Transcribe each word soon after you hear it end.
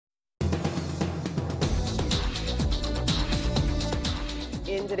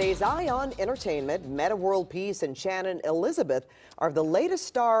In today's Eye on Entertainment, Metta World Peace and Shannon Elizabeth are the latest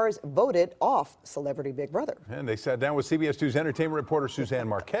stars voted off Celebrity Big Brother. And they sat down with CBS News entertainment reporter Suzanne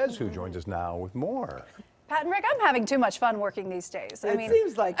Marques, who joins us now with more. Pat and Rick, I'm having too much fun working these days. It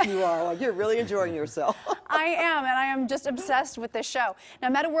seems like you are. Like you're really enjoying yourself. I am, and I am just obsessed with this show. Now,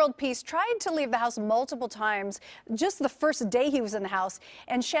 Metta World Peace tried to leave the house multiple times just the first day he was in the house,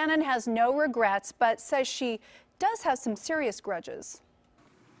 and Shannon has no regrets, but says she does have some serious grudges.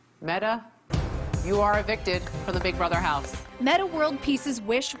 Metta, you are evicted from the Big Brother house. Metta World Peace's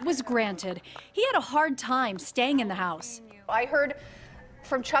wish was granted. He had a hard time staying in the house. I heard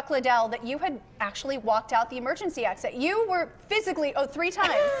from Chuck Liddell that you had actually walked out the emergency exit. You were physically, 3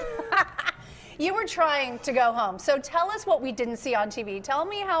 times. You were trying to go home. So tell us what we didn't see on TV. Tell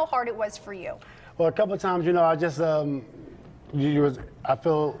me how hard it was for you. Well, a couple of times, you know, I just, I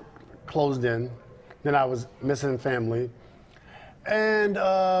feel closed in. Then I was missing family. And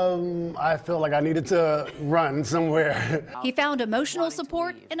I felt like I needed to run somewhere. He found emotional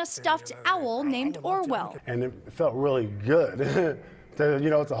support in a stuffed owl named Orwell. And it felt really good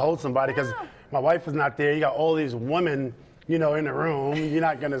to hold somebody, because my wife was not there. You got all these women, in the room. You're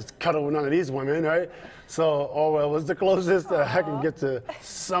not going to cuddle with none of these women, right? So Orwell was the closest that I can get to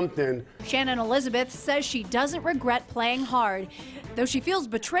something. Shannon Elizabeth says she doesn't regret playing hard, though she feels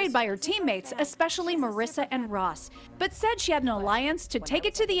betrayed by her teammates, especially Marissa and Ross, but said she had an alliance to take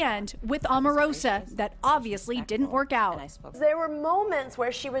it to the end with Omarosa that obviously didn't work out. There were moments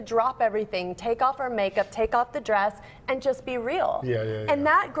where she would drop everything, take off her makeup, take off the dress, and just be real. Yeah. And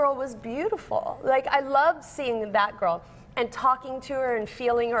that girl was beautiful. Like, I loved seeing that girl and talking to her and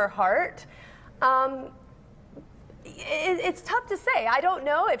feeling her heart. It's tough to say. I don't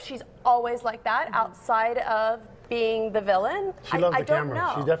know if she's always like that outside of being the villain. She loves the don't camera.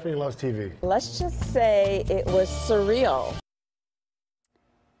 know. She definitely loves TV. Let's just say it was surreal.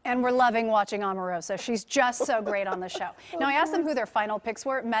 And we're loving watching Omarosa. She's just so great on the show. Now, I asked them who their final picks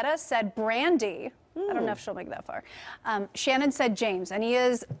were. Metta said Brandy. I don't know if she'll make that far. Shannon said James, and he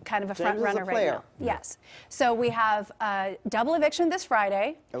is kind of a front runner right now. Yes. So we have double eviction this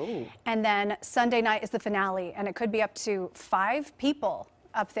Friday. Oh. And then Sunday night is the finale, and it could be up to 5 people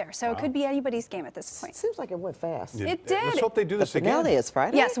up there. So it could be anybody's game at this point. Seems like it went fast. It did. Let's hope they do this The again. finale is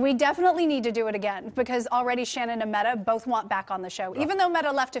Friday? Yes, we definitely need to do it again, because already Shannon and Metta both want back on the show, even though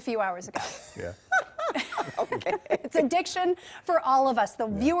Metta left a few hours ago. Yeah. Okay. It's addiction for all of us, the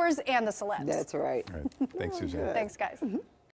viewers and the celebs. That's right. All right. Thanks, Suzanne. Thanks, guys.